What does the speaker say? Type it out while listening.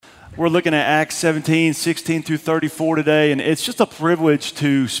We're looking at Acts 17, 16 through 34 today, and it's just a privilege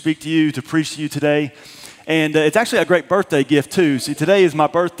to speak to you, to preach to you today. And it's actually a great birthday gift, too. See, today is my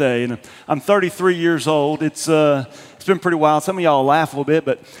birthday, and I'm 33 years old. It's been pretty wild. Some of y'all laugh a little bit,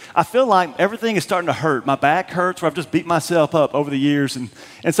 but I feel like everything is starting to hurt. My back hurts where I've just beat myself up over the years, and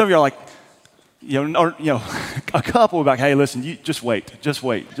some of y'all are like, a couple are like, hey, listen, you just wait till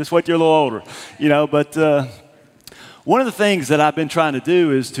you're a little older, but one of the things that I've been trying to do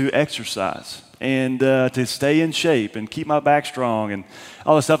is to exercise and to stay in shape and keep my back strong and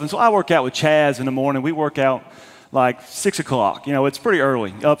all this stuff. And so I work out with Chaz in the morning. We work out like 6 o'clock. It's pretty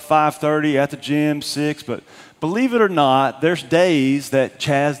early, up 5:30 at the gym, 6. But believe it or not, there's days that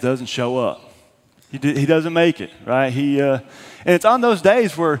Chaz doesn't show up. He doesn't make it, right? And it's on those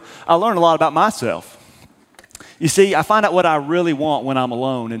days where I learn a lot about myself. You see, I find out what I really want when I'm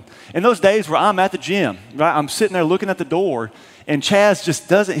alone. And in those days where I'm at the gym, right, I'm sitting there looking at the door, and Chaz just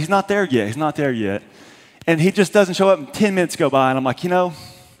doesn't, he's not there yet. And he just doesn't show up, and 10 minutes go by, and I'm like,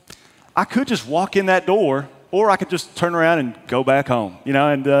 I could just walk in that door, or I could just turn around and go back home,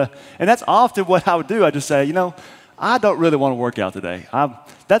 and that's often what I would do. I just say, I don't really want to work out today. I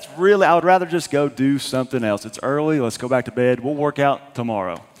would rather just go do something else. It's early, let's go back to bed, we'll work out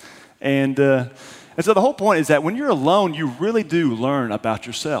tomorrow. And so the whole point is that when you're alone, you really do learn about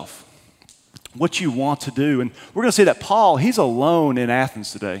yourself, what you want to do. And we're going to see that Paul, he's alone in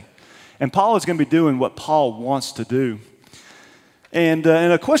Athens today. And Paul is going to be doing what Paul wants to do. And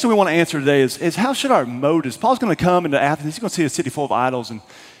a question we want to answer today is how should our motives, Paul's going to come into Athens, he's going to see a city full of idols.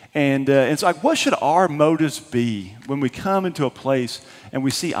 And so what should our motives be when we come into a place and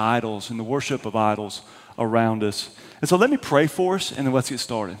we see idols and the worship of idols around us? And so let me pray for us, and then let's get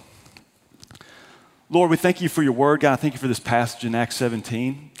started. Lord, we thank you for your word. God, I thank you for this passage in Acts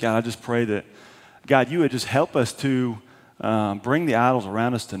 17. God, I just pray that, God, you would just help us to bring the idols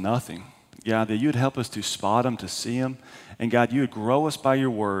around us to nothing. God, that you would help us to spot them, to see them. And God, you would grow us by your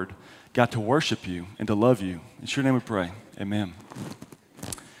word, God, to worship you and to love you. In your name we pray. Amen.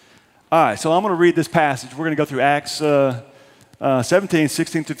 All right, so I'm going to read this passage. We're going to go through Acts 17,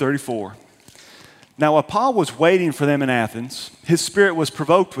 16 through 34. Now, while Paul was waiting for them in Athens, his spirit was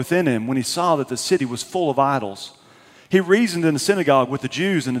provoked within him when he saw that the city was full of idols. He reasoned in the synagogue with the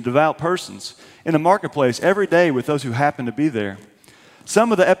Jews and the devout persons, in the marketplace every day with those who happened to be there.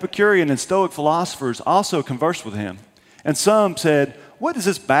 Some of the Epicurean and Stoic philosophers also conversed with him, and some said, "What does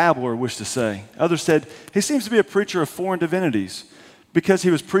this babbler wish to say?" Others said, "He seems to be a preacher of foreign divinities, because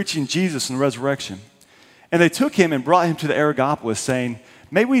he was preaching Jesus and the resurrection." And they took him and brought him to the Areopagus, saying,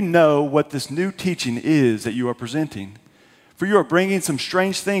 "May we know what this new teaching is that you are presenting? For you are bringing some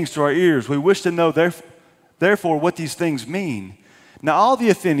strange things to our ears. We wish to know, therefore, what these things mean." Now all the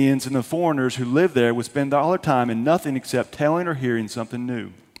Athenians and the foreigners who lived there would spend all their time in nothing except telling or hearing something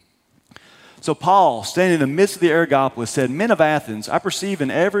new. So Paul, standing in the midst of the Areopagus, said, "Men of Athens, I perceive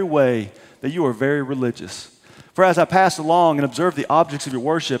in every way that you are very religious. For as I passed along and observed the objects of your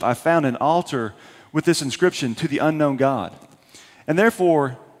worship, I found an altar with this inscription, 'To the unknown God.' And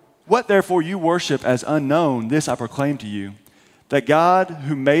therefore, what therefore you worship as unknown, this I proclaim to you, that God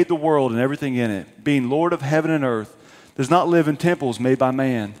who made the world and everything in it, being Lord of heaven and earth, does not live in temples made by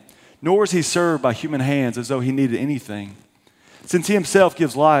man, nor is he served by human hands as though he needed anything. Since he himself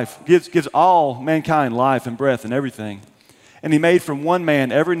gives all mankind life and breath and everything. And he made from one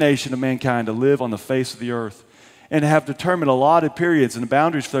man every nation of mankind to live on the face of the earth, and have determined allotted periods and the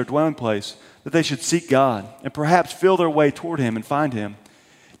boundaries for their dwelling place, that they should seek God, and perhaps feel their way toward him and find him.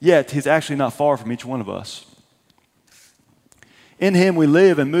 Yet he's actually not far from each one of us. In him we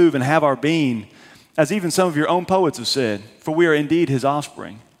live and move and have our being, as even some of your own poets have said, for we are indeed his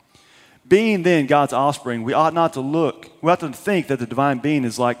offspring. Being then God's offspring, we ought to think that the divine being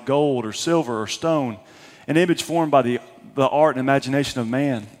is like gold or silver or stone, an image formed by the art and imagination of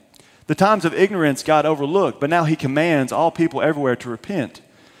man. The times of ignorance God overlooked, but now he commands all people everywhere to repent,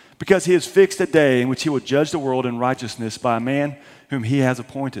 because he has fixed a day in which he will judge the world in righteousness by a man whom he has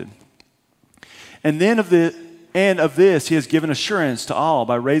appointed. And of this he has given assurance to all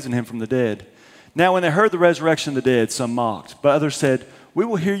by raising him from the dead. Now when they heard the resurrection of the dead, some mocked, but others said, "We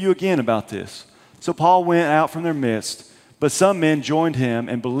will hear you again about this." So Paul went out from their midst, but some men joined him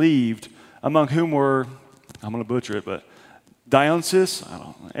and believed, among whom were, I'm going to butcher it, but Dionysius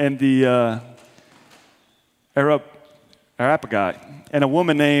and the Areopagite, and a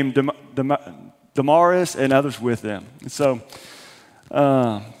woman named Damaris, and others with them. And so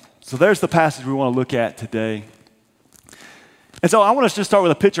there's the passage we want to look at today. And so I want to just start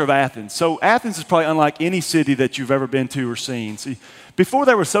with a picture of Athens. So Athens is probably unlike any city that you've ever been to or seen. See, before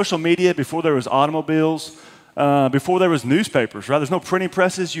there was social media, before there was automobiles, before there was newspapers, right? There's no printing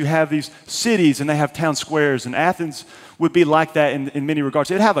presses. You have these cities, and they have town squares, and Athens would be like that in many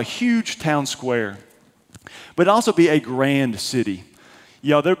regards. It'd have a huge town square, but it'd also be a grand city.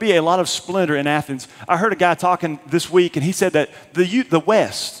 There'd be a lot of splendor in Athens. I heard a guy talking this week, and he said that the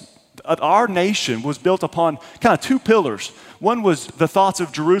West, our nation, was built upon kind of two pillars. One was the thoughts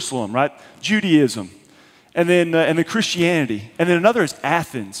of Jerusalem, right? Judaism, and then Christianity. And then another is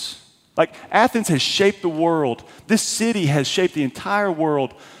Athens. Like, Athens has shaped the world. This city has shaped the entire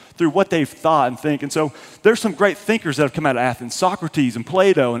world through what they've thought and think. And so there's some great thinkers that have come out of Athens. Socrates and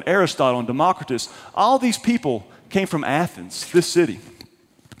Plato and Aristotle and Democritus. All these people came from Athens, this city.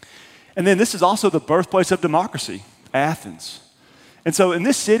 And then this is also the birthplace of democracy, Athens. And so in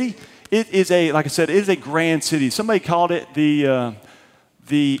this city, it is like I said, it is a grand city. Somebody called it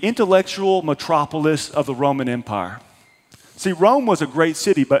the intellectual metropolis of the Roman Empire. See, Rome was a great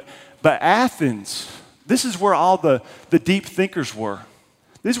city, but Athens, this is where all the deep thinkers were.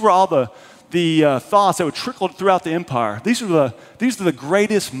 These were all the thoughts that would trickle throughout the empire. These are the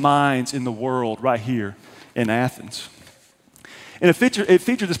greatest minds in the world right here in Athens. And it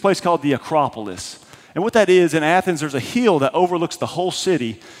featured this place called the Acropolis. And what that is, in Athens, there's a hill that overlooks the whole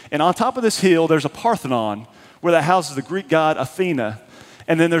city. And on top of this hill, there's a Parthenon where that houses the Greek god Athena.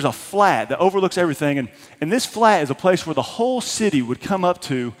 And then there's a flat that overlooks everything. And this flat is a place where the whole city would come up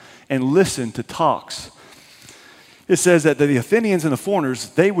to and listen to talks. It says that the Athenians and the foreigners,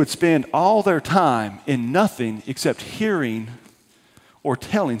 they would spend all their time in nothing except hearing or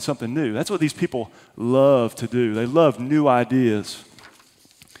telling something new. That's what these people love to do. They love new ideas.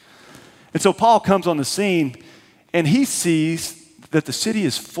 And so Paul comes on the scene, and he sees that the city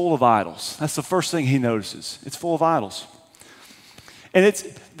is full of idols. That's the first thing he notices. It's full of idols. And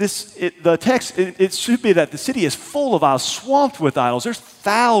the text, it should be that the city is full of idols, swamped with idols. There's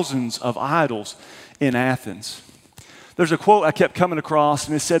thousands of idols in Athens. There's a quote I kept coming across,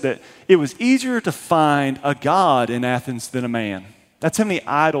 and it said that it was easier to find a god in Athens than a man. That's how many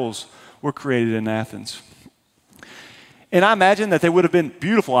idols were created in Athens. And I imagine that they would have been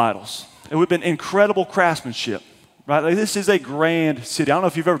beautiful idols. It would have been incredible craftsmanship, right? Like, this is a grand city. I don't know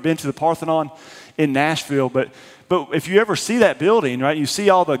if you've ever been to the Parthenon in Nashville, but if you ever see that building, right, you see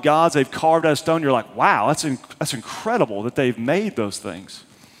all the gods they've carved out of stone, you're like, wow, that's incredible that they've made those things.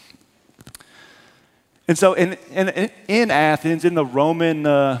 And so in Athens, in the Roman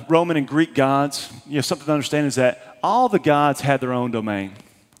and Greek gods, something to understand is that all the gods had their own domain,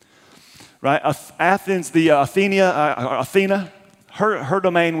 right? Athens, the Athena, her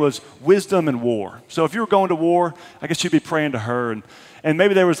domain was wisdom and war. So if you were going to war, I guess you'd be praying to her. And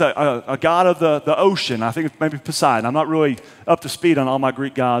maybe there was a god of the ocean. I think it's maybe Poseidon. I'm not really up to speed on all my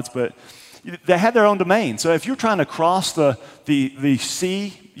Greek gods, but they had their own domain. So if you're trying to cross the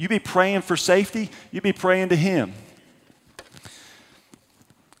sea, you'd be praying for safety. You'd be praying to him.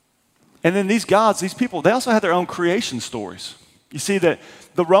 And then these gods, these people, they also had their own creation stories. You see that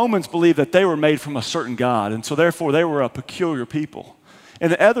the Romans believed that they were made from a certain god, and so therefore they were a peculiar people.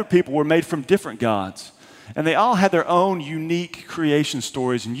 And the other people were made from different gods. And they all had their own unique creation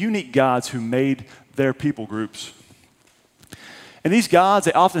stories and unique gods who made their people groups. And these gods,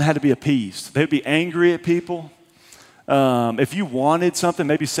 they often had to be appeased. They'd be angry at people. If you wanted something,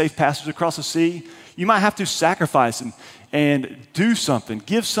 maybe safe passage across the sea, you might have to sacrifice and do something,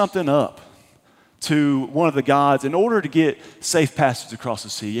 give something up to one of the gods in order to get safe passage across the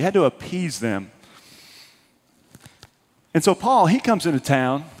sea. You had to appease them. And so Paul, he comes into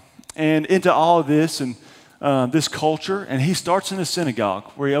town and into all of this and this culture, and he starts in a synagogue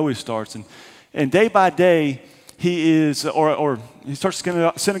where he always starts. And day by day, he starts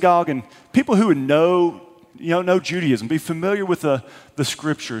a synagogue, and people who would know Judaism, be familiar with the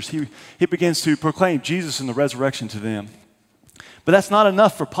scriptures, he begins to proclaim Jesus and the resurrection to them. But that's not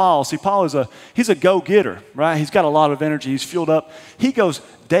enough for Paul. See, Paul he's a go-getter, right? He's got a lot of energy. He's fueled up. He goes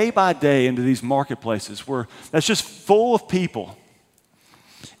day by day into these marketplaces where that's just full of people.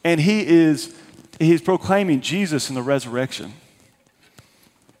 And he's proclaiming Jesus and the resurrection.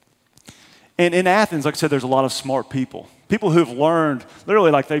 And in Athens, like I said, there's a lot of smart people. People who've learned,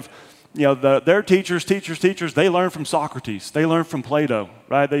 literally like their teachers, they learned from Socrates. They learned from Plato,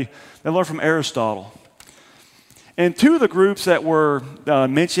 right? They learned from Aristotle. And two of the groups that were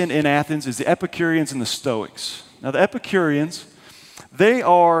mentioned in Athens is the Epicureans and the Stoics. Now, the Epicureans,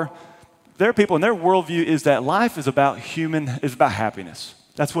 their people, and their worldview is that life is about happiness.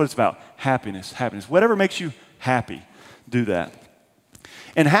 That's what it's about, happiness. Whatever makes you happy, do that.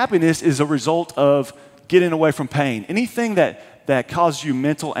 And happiness is a result of getting away from pain. Anything that causes you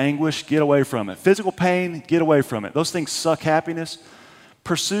mental anguish, get away from it. Physical pain, get away from it. Those things suck happiness.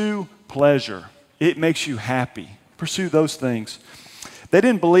 Pursue pleasure it makes you happy. Pursue those things. They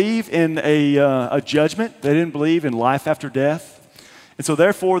didn't believe in a judgment. They didn't believe in life after death. And so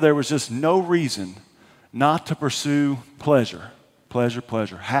therefore, there was just no reason not to pursue pleasure,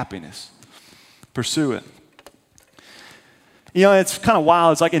 happiness. Pursue it. You know, it's kind of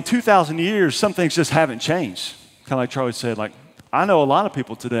wild. It's like in 2,000 years, some things just haven't changed. Kind of like Charlie said, like, I know a lot of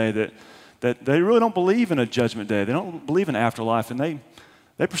people today that they really don't believe in a judgment day. They don't believe in afterlife, and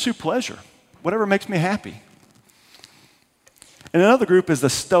they pursue pleasure, whatever makes me happy. And another group is the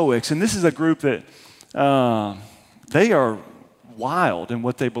Stoics, and this is a group that they are wild in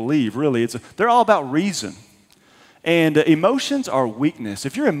what they believe, really. They're all about reason. And emotions are weakness.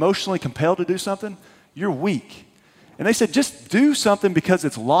 If you're emotionally compelled to do something, you're weak. And they said, just do something because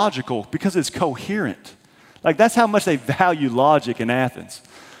it's logical, because it's coherent. Like, that's how much they value logic in Athens.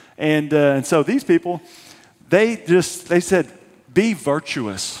 And so these people, they said, be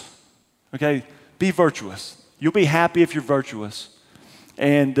virtuous. Okay? Be virtuous. You'll be happy if you're virtuous.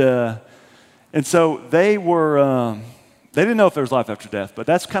 And so they were, they didn't know if there was life after death, but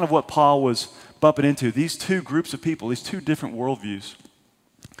that's kind of what Paul was bumping into. These two groups of people, these two different worldviews.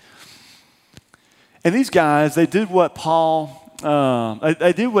 And these guys, they did what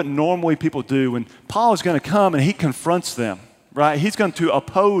they did what normally people do. When Paul is going to come and he confronts them, right? He's going to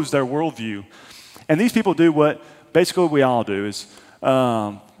oppose their worldview. And these people do what basically we all do is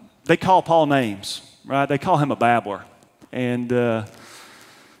they call Paul names, right? They call him a babbler. And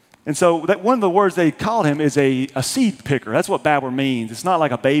so one of the words they called him is a seed picker. That's what babbler means. It's not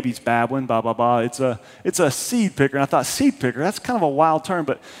like a baby's babbling, blah, blah, blah. It's a seed picker. And I thought, seed picker, that's kind of a wild term,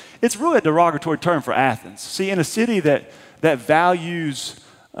 but it's really a derogatory term for Athens. See, in a city that values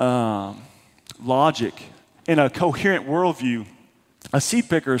logic in a coherent worldview, a seed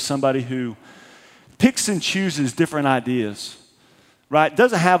picker is somebody who picks and chooses different ideas, right?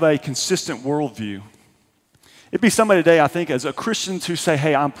 Doesn't have a consistent worldview. It'd be somebody today, I think, as a Christians who say,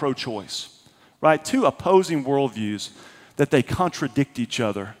 hey, I'm pro-choice, right? Two opposing worldviews that they contradict each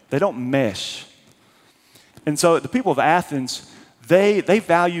other. They don't mesh. And so the people of Athens, they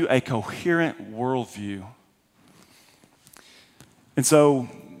value a coherent worldview. And so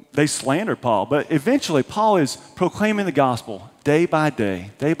they slander Paul. But eventually, Paul is proclaiming the gospel day by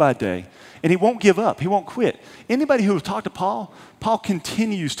day. And he won't give up. He won't quit. Anybody who will talk to Paul, Paul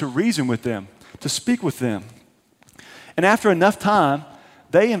continues to reason with them, to speak with them. And after enough time,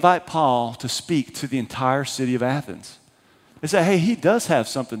 they invite Paul to speak to the entire city of Athens. They say, hey, he does have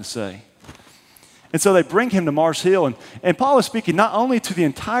something to say. And so they bring him to Mars Hill. And Paul is speaking not only to the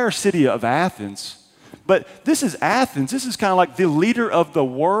entire city of Athens, but this is Athens. This is kind of like the leader of the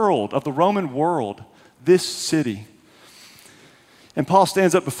world, of the Roman world, this city. And Paul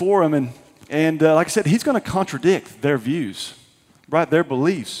stands up before him, and like I said, he's going to contradict their views, right, their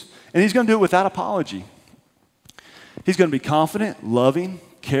beliefs. And he's going to do it without apology. He's going to be confident, loving,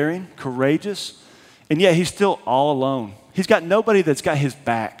 caring, courageous, and yet he's still all alone. He's got nobody that's got his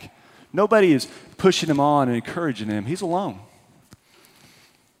back. Nobody is pushing him on and encouraging him. He's alone.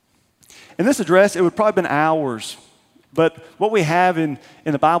 In this address, it would probably have been hours, but what we have in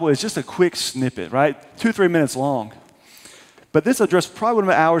the Bible is just a quick snippet, right? 2-3 minutes long. But this address probably would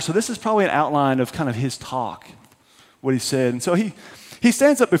have been hours, so this is probably an outline of kind of his talk, what he said. And so he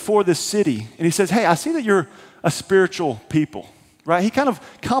stands up before this city, and he says, hey, I see that you're a spiritual people, right? He kind of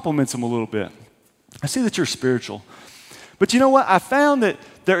compliments them a little bit. I see that you're spiritual. But you know what? I found that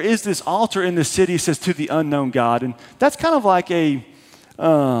there is this altar in this city, it says, to the unknown God. And that's kind of like a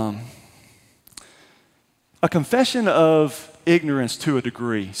confession of ignorance to a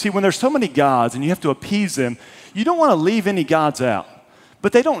degree. See, when there's so many gods and you have to appease them, you don't want to leave any gods out.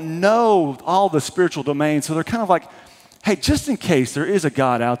 But they don't know all the spiritual domains, so they're kind of like, hey, just in case there is a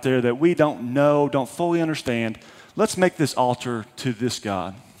God out there that we don't know, don't fully understand, let's make this altar to this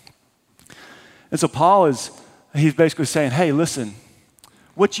God. And so Paul he's basically saying, hey, listen,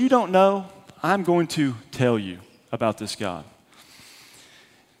 what you don't know, I'm going to tell you about this God.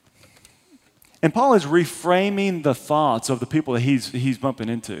 And Paul is reframing the thoughts of the people that he's bumping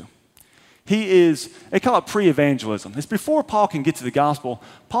into. They call it pre-evangelism. It's before Paul can get to the gospel.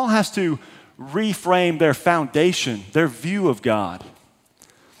 Paul has to reframe their foundation, their view of God.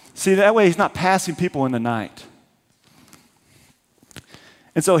 See, that way he's not passing people in the night.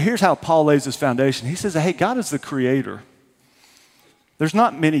 And so here's how Paul lays his foundation. He says, hey, God is the creator. There's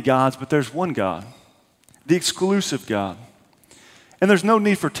not many gods, but there's one God, the exclusive God. And there's no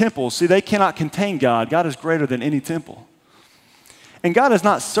need for temples. See, they cannot contain God. God is greater than any temple. And God is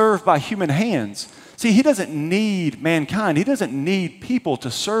not served by human hands. See, he doesn't need mankind. He doesn't need people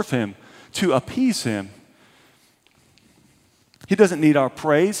to serve him, to appease him. He doesn't need our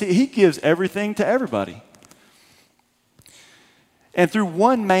praise. He gives everything to everybody. And through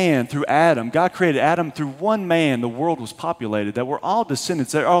one man, through Adam, God created Adam. Through one man, the world was populated, that we're all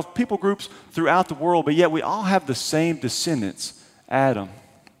descendants. There are people groups throughout the world, but yet we all have the same descendants, Adam.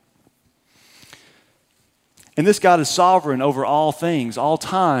 And this God is sovereign over all things, all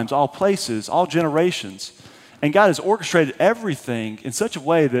times, all places, all generations. And God has orchestrated everything in such a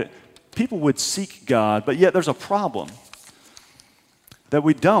way that people would seek God, but yet there's a problem that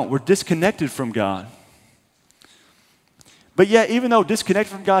we don't. We're disconnected from God. But yet, even though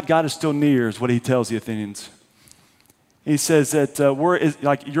disconnected from God, God is still near, is what he tells the Athenians. He says that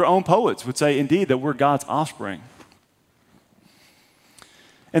like your own poets would say, indeed, that we're God's offspring.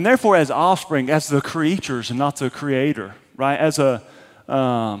 And therefore, as offspring, as the creatures and not the creator, right?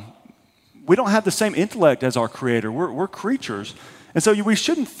 We don't have the same intellect as our creator. We're creatures. And so we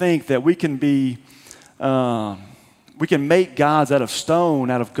shouldn't think that we can make gods out of stone,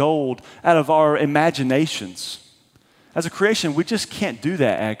 out of gold, out of our imaginations. As a creation, we just can't do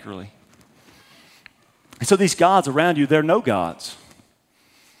that accurately. And so these gods around you, they're no gods.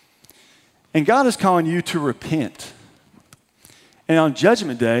 And God is calling you to repent. And on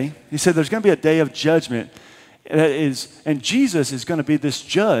Judgment Day, he said there's going to be a day of judgment. And Jesus is going to be this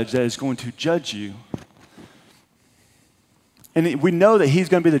judge that is going to judge you. And we know that he's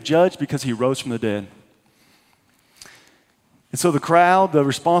going to be the judge because he rose from the dead. And so the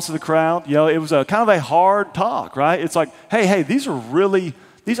response of the crowd, it was a kind of a hard talk, right? It's like, hey, these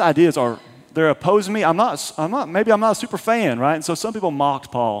ideas they're opposing me. Maybe I'm not a super fan, right? And so some people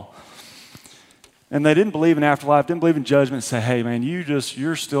mocked Paul. And they didn't believe in afterlife, didn't believe in judgment, and say, hey, man,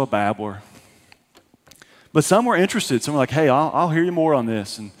 you're still a babbler. But some were interested. Some were like, hey, I'll hear you more on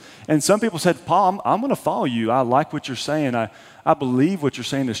this. And some people said, Paul, I'm going to follow you. I like what you're saying. I believe what you're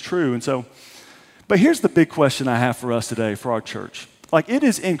saying is true. And so, but here's the big question I have for us today, for our church. Like, it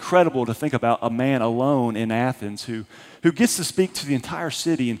is incredible to think about a man alone in Athens who gets to speak to the entire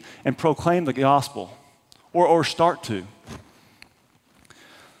city and proclaim the gospel, or start to.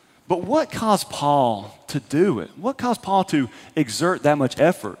 But what caused Paul to do it? What caused Paul to exert that much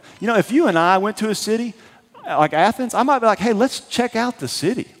effort? If you and I went to a city like Athens, I might be like, hey, let's check out the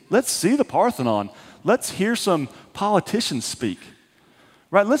city. Let's see the Parthenon. Let's hear some politicians speak.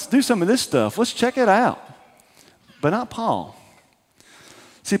 Right? Let's do some of this stuff. Let's check it out. But not Paul.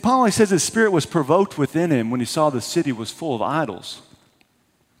 See, Paul, he says his spirit was provoked within him when he saw the city was full of idols.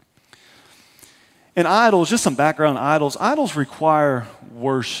 And idols, just some background on idols require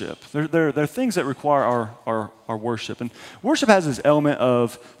worship. They're things that require our worship. And worship has this element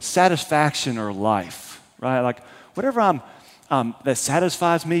of satisfaction or life, right? Like whatever that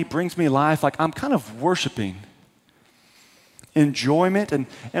satisfies me, brings me life, like I'm kind of worshiping. Enjoyment, and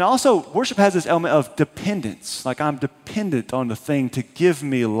also worship has this element of dependence. Like I'm dependent on the thing to give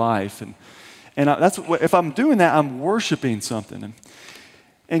me life. And that's what, if I'm doing that, I'm worshiping something.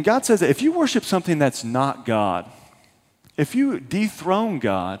 And God says that if you worship something that's not God, if you dethrone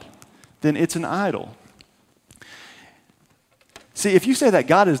God, then it's an idol. See, if you say that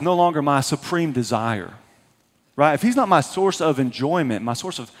God is no longer my supreme desire, right? If he's not my source of enjoyment, my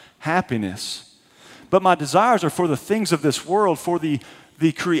source of happiness, but my desires are for the things of this world, for the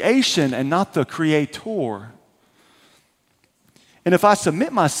creation and not the creator. And if I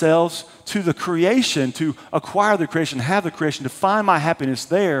submit myself to the creation, to acquire the creation, have the creation, to find my happiness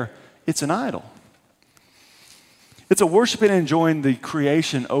there, it's an idol. It's a worshiping and enjoying the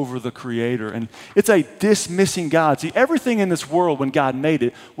creation over the creator. And it's a dismissing God. See, everything in this world when God made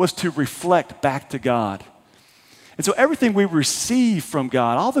it was to reflect back to God. And so everything we receive from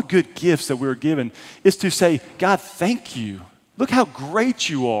God, all the good gifts that we were given, is to say, God, thank you. Look how great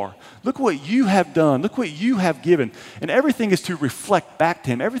you are. Look what you have done. Look what you have given. And everything is to reflect back to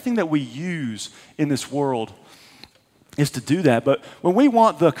him. Everything that we use in this world is to do that. But when we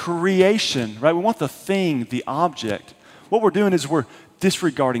want the creation, right, we want the thing, the object, what we're doing is we're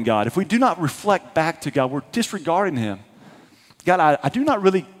disregarding God. If we do not reflect back to God, we're disregarding him. God, I do not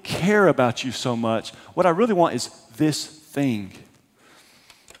really care about you so much. What I really want is this thing.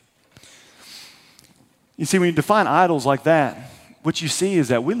 You see, when you define idols like that, what you see is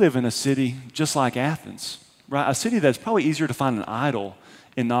that we live in a city just like Athens, right? A city that's probably easier to find an idol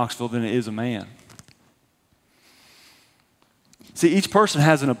in Knoxville than it is a man. See, each person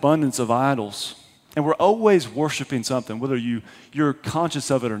has an abundance of idols, and we're always worshiping something, whether you're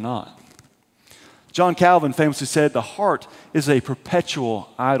conscious of it or not. John Calvin famously said, the heart is a perpetual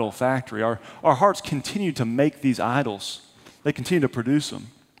idol factory. Our hearts continue to make these idols. They continue to produce them.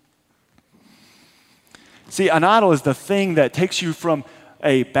 See, an idol is the thing that takes you from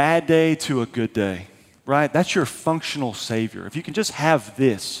a bad day to a good day. right? That's your functional Savior. If you can just have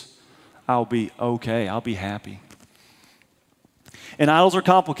this, I'll be okay. I'll be happy. And idols are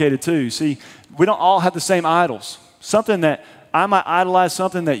complicated too. See, we don't all have the same idols. Something that I might idolize,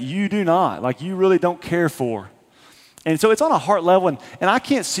 something that you do not, like you really don't care for. And so it's on a heart level, and I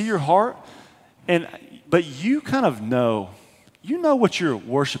can't see your heart, but you kind of know. You know what you're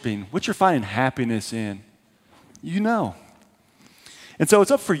worshiping, what you're finding happiness in. You know. And so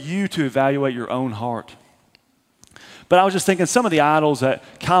it's up for you to evaluate your own heart. But I was just thinking some of the idols that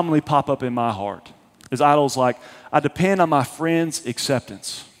commonly pop up in my heart is idols like, I depend on my friends'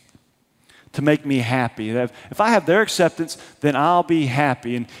 acceptance to make me happy. If I have their acceptance, then I'll be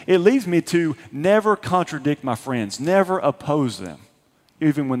happy. And it leads me to never contradict my friends, never oppose them,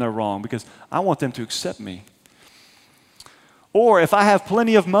 even when they're wrong, because I want them to accept me. Or if I have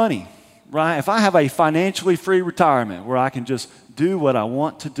plenty of money, right? If I have a financially free retirement where I can just do what I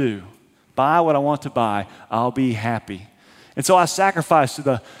want to do, buy what I want to buy, I'll be happy. And so I sacrifice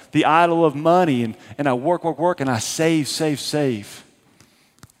to the idol of money, and I work, and I save.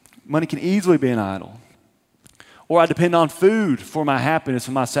 Money can easily be an idol. Or I depend on food for my happiness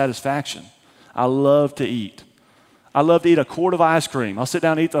and my satisfaction. I love to eat. I love to eat a quart of ice cream. I'll sit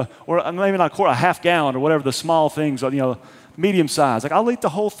down and eat or maybe not a quart, a half gallon or whatever the small things, medium size. Like I'll eat the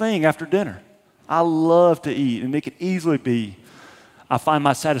whole thing after dinner. I love to eat, and it can easily be I find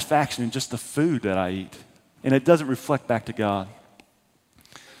my satisfaction in just the food that I eat, and it doesn't reflect back to God.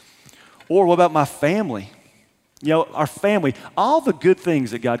 Or what about my family? Our family, all the good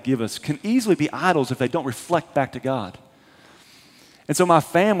things that God gives us can easily be idols if they don't reflect back to God. And so my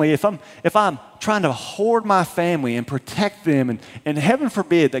family, if I'm trying to hoard my family and protect them, and heaven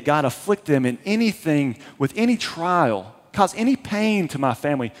forbid that God afflict them in anything, with any trial, cause any pain to my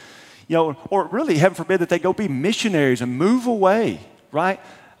family, or really heaven forbid that they go be missionaries and move away, right?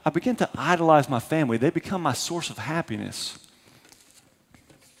 I begin to idolize my family. They become my source of happiness.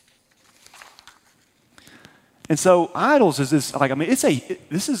 And so idols is this,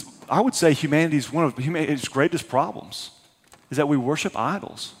 I would say humanity's one of humanity's greatest problems is that we worship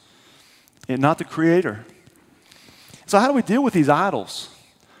idols and not the Creator. So how do we deal with these idols?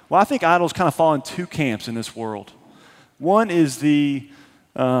 Well, I think idols kind of fall in two camps in this world. One is the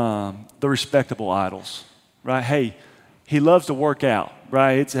respectable idols, right? Hey, he loves to work out,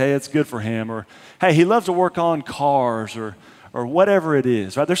 right? It's good for him. Or, hey, he loves to work on cars or whatever it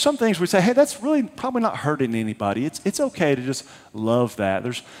is, right? There's some things we say, hey, that's really probably not hurting anybody. It's okay to just love that.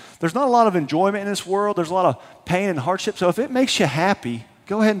 There's not a lot of enjoyment in this world. There's a lot of pain and hardship. So if it makes you happy,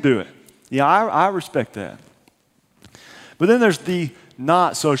 go ahead and do it. Yeah, I respect that. But then there's the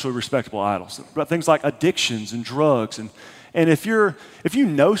not socially respectable idols, things like addictions and drugs. And if you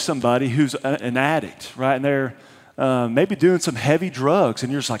know somebody who's an addict, right, and they're maybe doing some heavy drugs,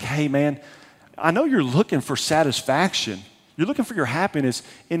 and you're just like, hey, man, I know you're looking for satisfaction. You're looking for your happiness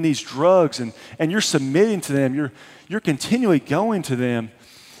in these drugs, and you're submitting to them. You're continually going to them,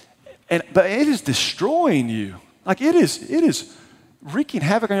 but it is destroying you. Like it is wreaking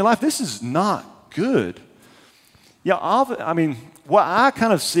havoc on your life. This is not good. What I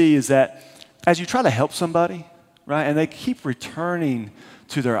kind of see is that as you try to help somebody, right, and they keep returning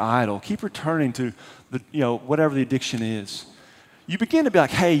to their idol, keep returning to whatever the addiction is, you begin to be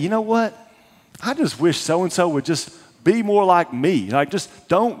like, hey, you know what? I just wish so and so would just be more like me. Like, just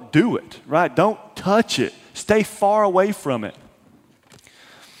don't do it, right? Don't touch it. Stay far away from it.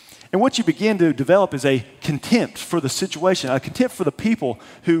 And what you begin to develop is a contempt for the situation, a contempt for the people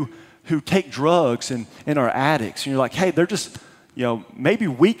who take drugs and are addicts. And you're like, hey, they're just, maybe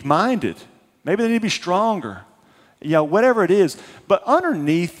weak-minded. Maybe they need to be stronger. Whatever it is. But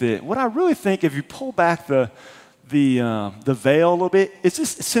underneath it, what I really think, if you pull back the veil a little bit, it's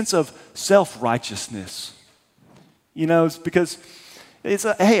this sense of self-righteousness. It's because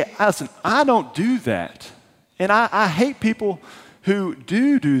hey, listen, I don't do that. And I hate people who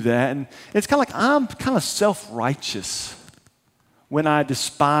do that. And it's kind of like I'm kind of self-righteous when I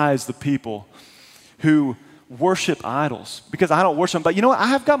despise the people who worship idols because I don't worship them. But you know what? I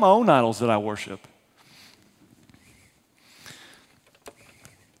have got my own idols that I worship.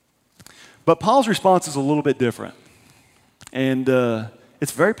 But Paul's response is a little bit different. And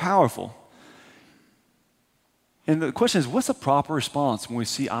it's very powerful. And the question is, what's the proper response when we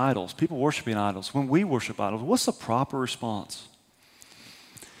see idols, people worshiping idols, when we worship idols? What's the proper response?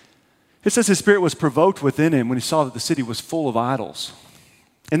 It says his spirit was provoked within him when he saw that the city was full of idols.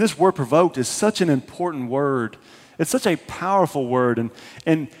 And this word provoked is such an important word. It's such a powerful word.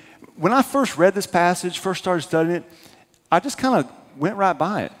 And when I first read this passage, first started studying it, I just kind of went right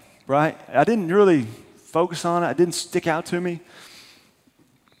by it, right? I didn't really focus on it. It didn't stick out to me.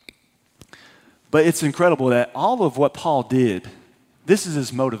 But it's incredible that all of what Paul did, this is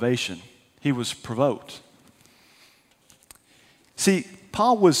his motivation. He was provoked. See,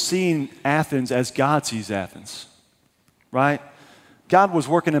 Paul was seeing Athens as God sees Athens, right? God was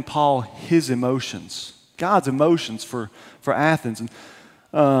working in Paul his emotions, God's emotions for Athens. And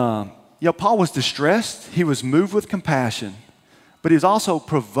Paul was distressed. He was moved with compassion, but he was also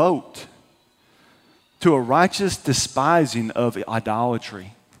provoked to a righteous despising of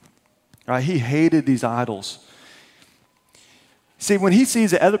idolatry. Right? He hated these idols. See, when he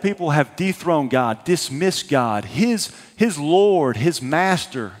sees that other people have dethroned God, dismissed God, his Lord, his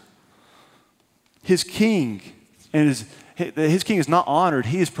master, his king, and his king is not honored,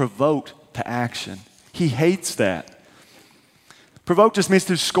 he is provoked to action. He hates that. Provoke just means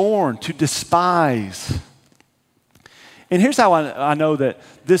to scorn, to despise. And here's how I know that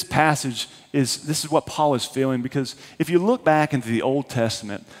this passage this is what Paul is feeling, because if you look back into the Old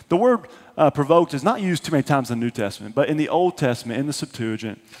Testament, the word provoked is not used too many times in the New Testament, but in the Old Testament, in the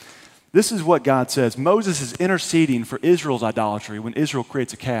Septuagint, this is what God says. Moses is interceding for Israel's idolatry when Israel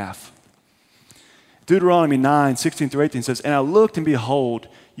creates a calf. Deuteronomy 9, 16 through 18 says, "And I looked, and behold,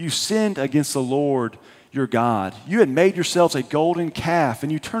 you sinned against the Lord your God. You had made yourselves a golden calf,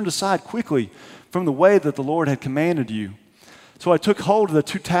 and you turned aside quickly from the way that the Lord had commanded you. So I took hold of the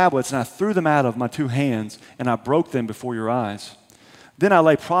 2 tablets, and I threw them out of my 2 hands, and I broke them before your eyes. Then I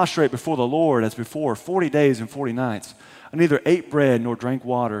lay prostrate before the Lord as before 40 days and 40 nights. I neither ate bread nor drank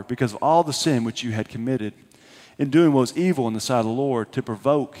water because of all the sin which you had committed, in doing what was evil in the sight of the Lord, to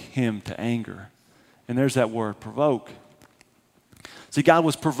provoke him to anger." And there's that word, provoke. See, God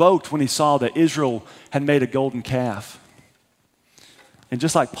was provoked when he saw that Israel had made a golden calf. And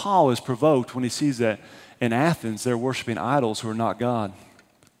just like Paul is provoked when he sees that in Athens, they're worshiping idols who are not God.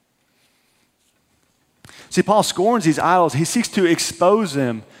 See, Paul scorns these idols. He seeks to expose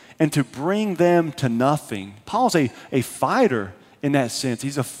them and to bring them to nothing. Paul's a fighter in that sense.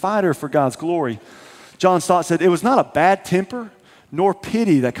 He's a fighter for God's glory. John Stott said, "It was not a bad temper nor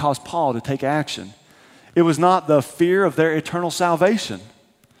pity that caused Paul to take action. It was not the fear of their eternal salvation."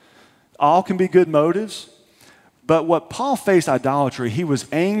 All can be good motives. But what Paul faced idolatry, he was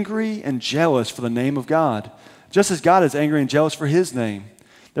angry and jealous for the name of God, just as God is angry and jealous for his name.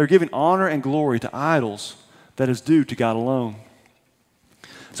 They're giving honor and glory to idols that is due to God alone.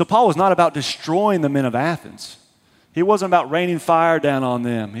 So Paul was not about destroying the men of Athens. He wasn't about raining fire down on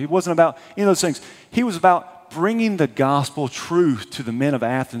them. He wasn't about any of those things. He was about bringing the gospel truth to the men of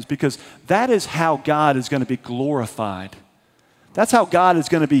Athens, because that is how God is going to be glorified. That's how God is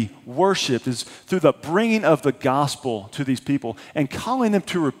going to be worshiped, is through the bringing of the gospel to these people and calling them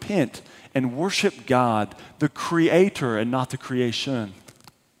to repent and worship God, the creator and not the creation.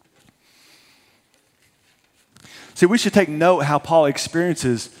 See, we should take note how Paul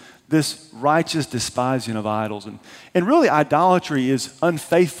experiences this righteous despising of idols. And really, idolatry is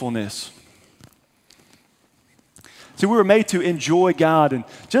unfaithfulness. See, we were made to enjoy God, and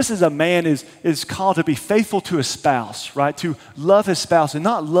just as a man is called to be faithful to his spouse, right? To love his spouse and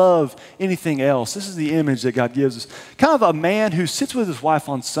not love anything else. This is the image that God gives us. Kind of a man who sits with his wife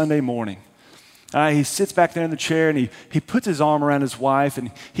on Sunday morning. He sits back there in the chair, and he puts his arm around his wife,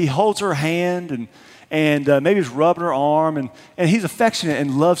 and he holds her hand, and maybe he's rubbing her arm, and he's affectionate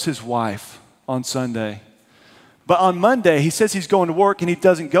and loves his wife on Sunday. But on Monday, he says he's going to work, and he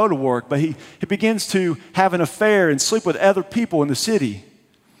doesn't go to work, but he begins to have an affair and sleep with other people in the city.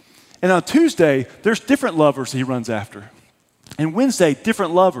 And on Tuesday, there's different lovers he runs after. And Wednesday,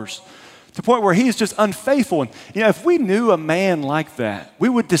 different lovers, to the point where he's just unfaithful. And if we knew a man like that, we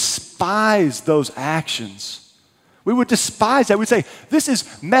would despise those actions. We would despise that. We'd say, "This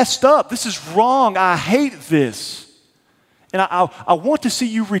is messed up. This is wrong. I hate this. And I want to see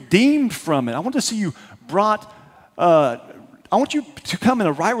you redeemed from it. I want to see you brought, I want you to come in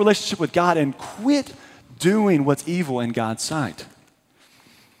a right relationship with God and quit doing what's evil in God's sight.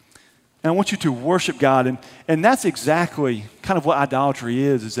 And I want you to worship God." And that's exactly kind of what idolatry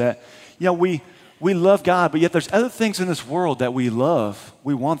is that, we love God, but yet there's other things in this world that we love.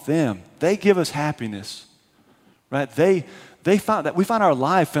 We want them. They give us happiness, right? They find that we find our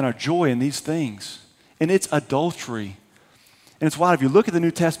life and our joy in these things. And it's adultery. And it's why if you look at the New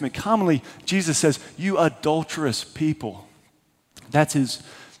Testament, commonly Jesus says, "You adulterous people." That's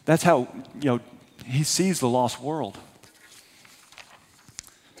how, he sees the lost world.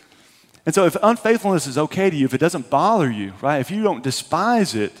 And so if unfaithfulness is okay to you, if it doesn't bother you, right? If you don't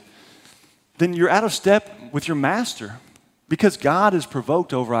despise it, then you're out of step with your master, because God is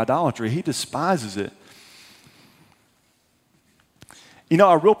provoked over idolatry. He despises it.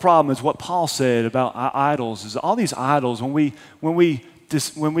 Our real problem is what Paul said about idols, is all these idols, when we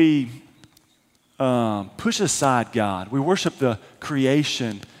push aside God. We worship the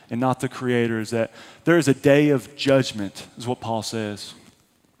creation and not the creator. Is that there is a day of judgment, is what Paul says.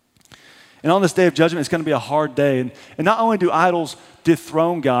 And on this day of judgment, it's going to be a hard day. And not only do idols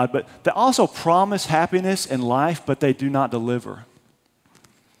dethrone God, but they also promise happiness and life, but they do not deliver.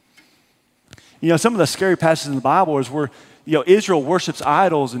 You know, some of the scary passages in the Bible is where, you know, Israel worships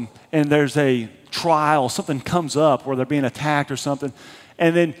idols and there's a trial, something comes up where they're being attacked or something.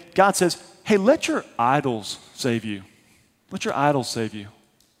 And then God says, hey, let your idols save you. Let your idols save you.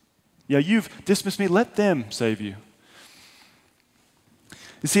 Yeah, you've dismissed me, let them save you.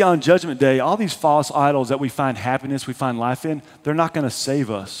 You see, on Judgment Day, all these false idols that we find happiness, we find life in, they're not going to save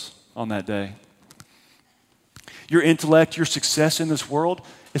us on that day. Your intellect, your success in this world,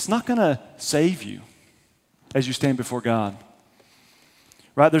 it's not going to save you as you stand before God.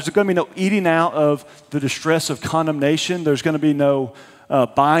 Right? There's going to be no eating out of the distress of condemnation. There's going to be no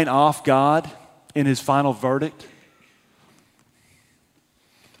buying off God in his final verdict.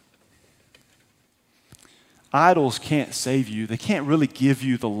 Idols can't save you. They can't really give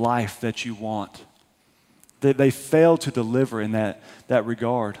you the life that you want. They fail to deliver in that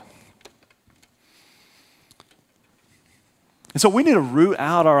regard. And so we need to root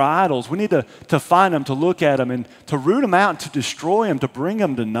out our idols. We need to find them, to look at them, and to root them out and to destroy them, to bring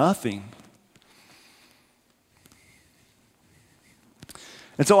them to nothing.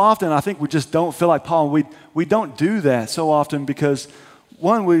 And so often I think we just don't feel like Paul. We don't do that so often because,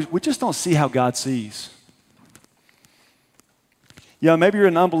 one, we just don't see how God sees. You know, maybe you're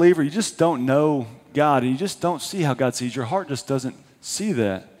an unbeliever, you just don't know God, and you just don't see how God sees. Your heart just doesn't see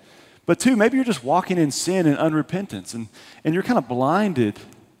that. But two, maybe you're just walking in sin and unrepentance, and you're kind of blinded,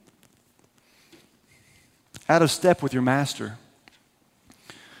 out of step with your master.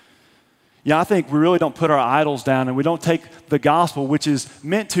 Yeah, I think we really don't put our idols down, and we don't take the gospel, which is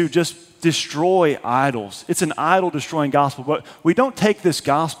meant to just destroy idols. It's an idol-destroying gospel, but we don't take this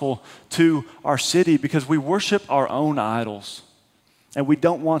gospel to our city because we worship our own idols. And we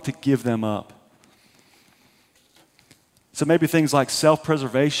don't want to give them up. So maybe things like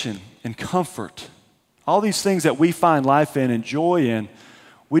self-preservation and comfort, all these things that we find life in and joy in,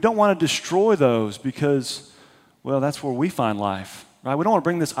 we don't want to destroy those because, well, that's where we find life, right? We don't want to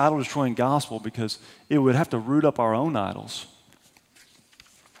bring this idol-destroying gospel because it would have to root up our own idols.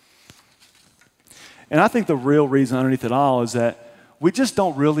 And I think the real reason underneath it all is that we just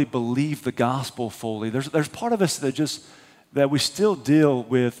don't really believe the gospel fully. There's part of us that we still deal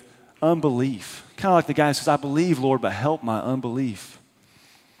with unbelief. Kind of like the guy who says, I believe, Lord, but help my unbelief.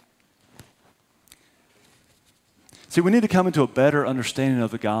 See, we need to come into a better understanding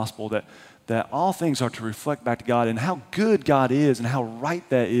of the gospel, that all things are to reflect back to God and how good God is and how right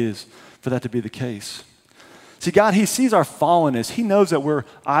that is for that to be the case. See, God, he sees our fallenness. He knows that we're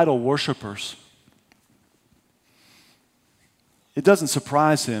idol worshipers. It doesn't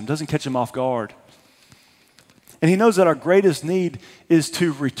surprise him, doesn't catch him off guard. And he knows that our greatest need is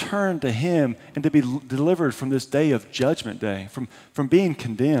to return to him and to be delivered from this day of judgment day, from being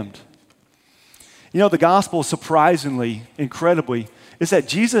condemned. You know, the gospel, surprisingly, incredibly, is that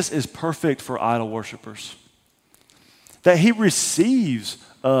Jesus is perfect for idol worshipers. That he receives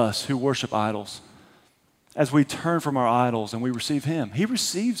us who worship idols as we turn from our idols and we receive him. He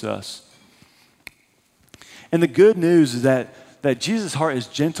receives us. And the good news is that Jesus' heart is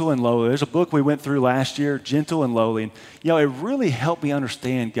gentle and lowly. There's a book we went through last year, Gentle and Lowly. And, you know, it really helped me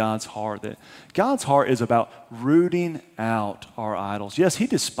understand God's heart, that God's heart is about rooting out our idols. Yes, he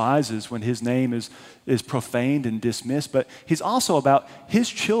despises when his name is profaned and dismissed, but he's also about his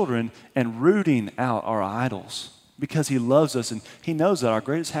children and rooting out our idols because he loves us and he knows that our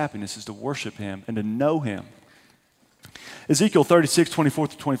greatest happiness is to worship him and to know him. Ezekiel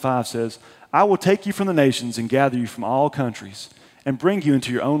 36:24-25 says, I will take you from the nations and gather you from all countries and bring you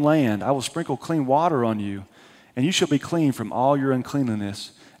into your own land. I will sprinkle clean water on you, and you shall be clean from all your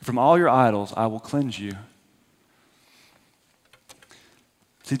uncleanness. And from all your idols I will cleanse you.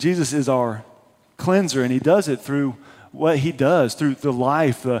 See, Jesus is our cleanser, and he does it through what he does, through the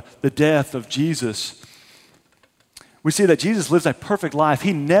life, the death of Jesus. We see that Jesus lives a perfect life.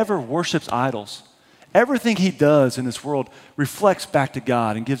 He never worships idols. Everything he does in this world reflects back to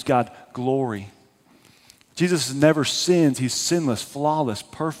God and gives God glory. Jesus never sins. He's sinless, flawless,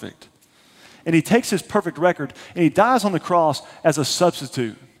 perfect. And he takes his perfect record and he dies on the cross as a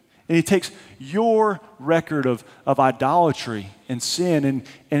substitute. And he takes your record of idolatry and sin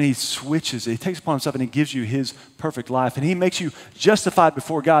and he switches it. He takes it upon himself and he gives you his perfect life. And he makes you justified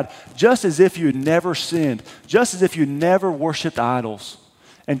before God just as if you had never sinned, just as if you never worshiped idols.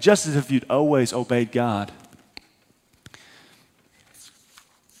 And just as if you'd always obeyed God.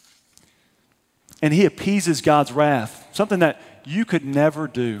 and he appeases God's wrath, something that you could never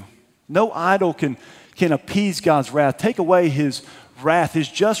do. No idol can appease God's wrath, take away his wrath, his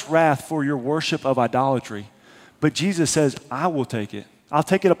just wrath for your worship of idolatry. But Jesus says, I will take it. I'll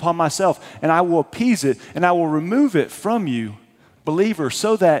take it upon myself, and I will appease it, and I will remove it from you, believer,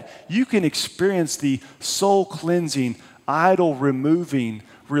 so that you can experience the soul-cleansing, idol-removing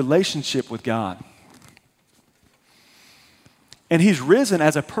relationship with God. And he's risen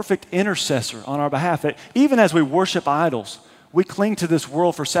as a perfect intercessor on our behalf. That even as we worship idols, we cling to this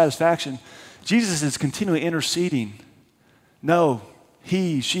world for satisfaction, Jesus is continually interceding. No,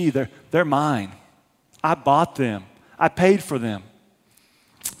 he, she, they're mine. I bought them. I paid for them.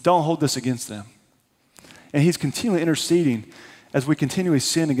 Don't hold this against them. And he's continually interceding as we continually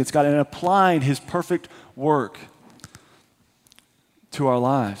sin against God and applying his perfect work to our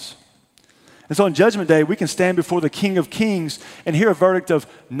lives. And so on Judgment Day, we can stand before the King of Kings and hear a verdict of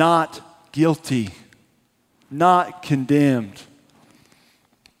not guilty, not condemned.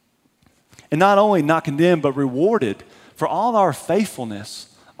 And not only not condemned, but rewarded for all our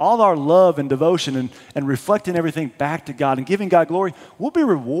faithfulness, all our love and devotion and reflecting everything back to God and giving God glory. We'll be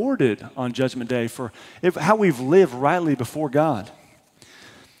rewarded on Judgment Day for how we've lived rightly before God.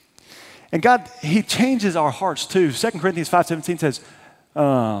 And God, he changes our hearts too. 2 Corinthians 5:17 says,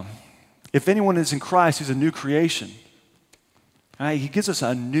 if anyone is in Christ, he's a new creation. Right? He gives us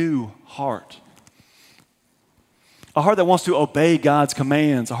a new heart. A heart that wants to obey God's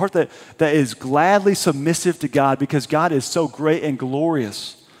commands. A heart that is gladly submissive to God because God is so great and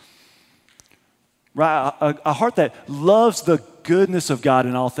glorious. Right? A heart that loves the goodness of God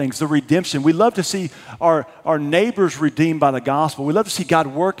in all things, the redemption. We love to see our neighbors redeemed by the gospel. We love to see God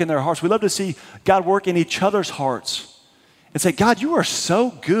work in their hearts. We love to see God work in each other's hearts. And say, God, you are so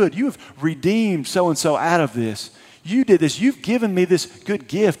good. You have redeemed so-and-so out of this. You did this. You've given me this good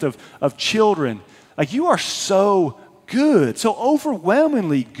gift of children. Like, you are so good, so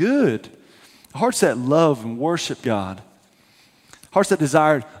overwhelmingly good. Hearts that love and worship God. Hearts that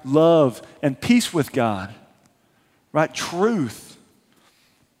desire love and peace with God. Right? Truth.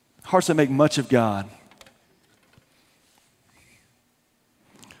 Hearts that make much of God.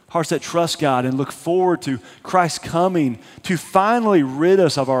 Hearts that trust God and look forward to Christ's coming to finally rid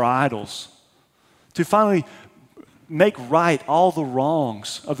us of our idols, to finally make right all the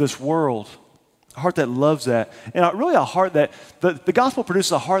wrongs of this world. A heart that loves that. And really a heart that, the gospel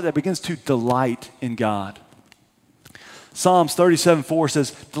produces a heart that begins to delight in God. Psalms 37:4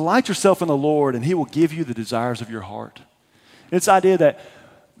 says, delight yourself in the Lord and he will give you the desires of your heart. And it's the idea that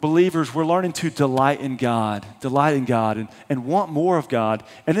believers, we're learning to delight in God and want more of God.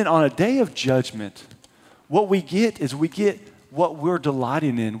 And then on a day of judgment, what we get is we get what we're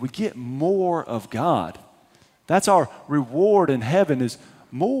delighting in. We get more of God. That's our reward in heaven is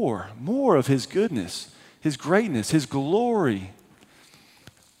more of his goodness, his greatness, his glory.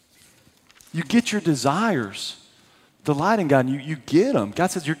 You get your desires. Delight in God, and you get them. God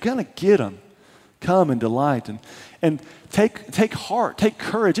says you're going to get them. Come and delight and take heart, take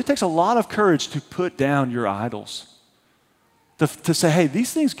courage. It takes a lot of courage to put down your idols. To say, hey,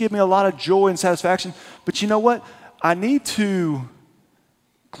 these things give me a lot of joy and satisfaction, but you know what? I need to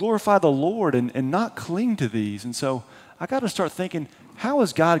glorify the Lord and not cling to these. And so I got to start thinking, how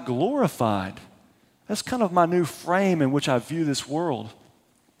is God glorified? That's kind of my new frame in which I view this world.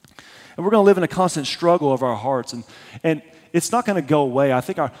 And we're going to live in a constant struggle of our hearts. And it's not going to go away. I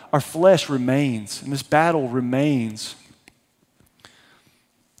think our flesh remains, and this battle remains.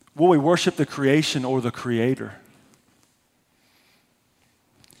 Will we worship the creation or the Creator?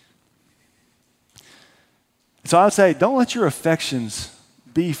 So I would say, don't let your affections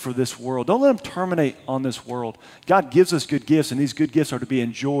be for this world. Don't let them terminate on this world. God gives us good gifts, and these good gifts are to be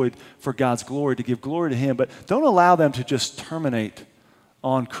enjoyed for God's glory, to give glory to Him. But don't allow them to just terminate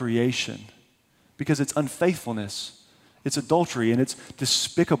on creation, because it's unfaithfulness. It's adultery, and it's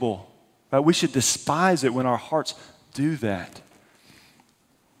despicable. Right? We should despise it when our hearts do that.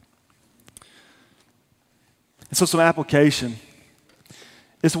 And so some application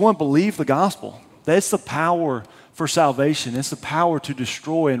is to, one, believe the gospel. That's the power for salvation. It's the power to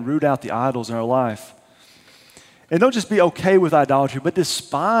destroy and root out the idols in our life. And don't just be okay with idolatry, but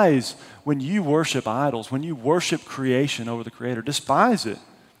despise when you worship idols, when you worship creation over the Creator. Despise it.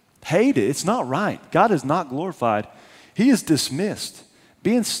 Hate it. It's not right. God is not glorified. He is dismissed.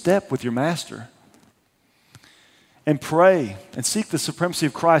 Be in step with your Master. And pray and seek the supremacy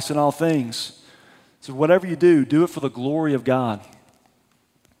of Christ in all things. So whatever you do, do it for the glory of God.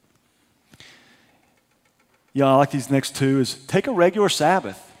 I like these next two is take a regular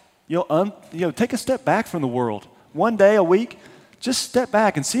Sabbath. Take a step back from the world. One day a week, just step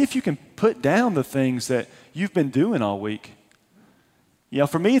back and see if you can put down the things that you've been doing all week. You know,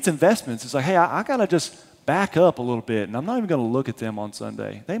 for me, it's investments. It's like, hey, I got to just back up a little bit, and I'm not even going to look at them on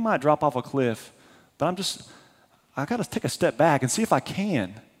Sunday. They might drop off a cliff, but I got to take a step back and see if I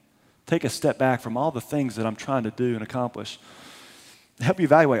can take a step back from all the things that I'm trying to do and accomplish. Help you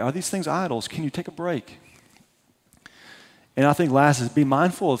evaluate, are these things idols? Can you take a break? And I think last is be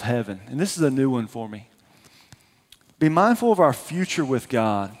mindful of heaven. And this is a new one for me. Be mindful of our future with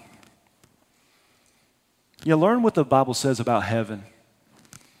God. You learn what the Bible says about heaven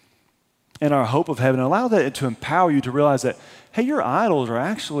and our hope of heaven. Allow that to empower you to realize that, hey, your idols are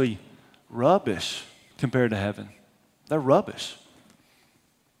actually rubbish compared to heaven. They're rubbish.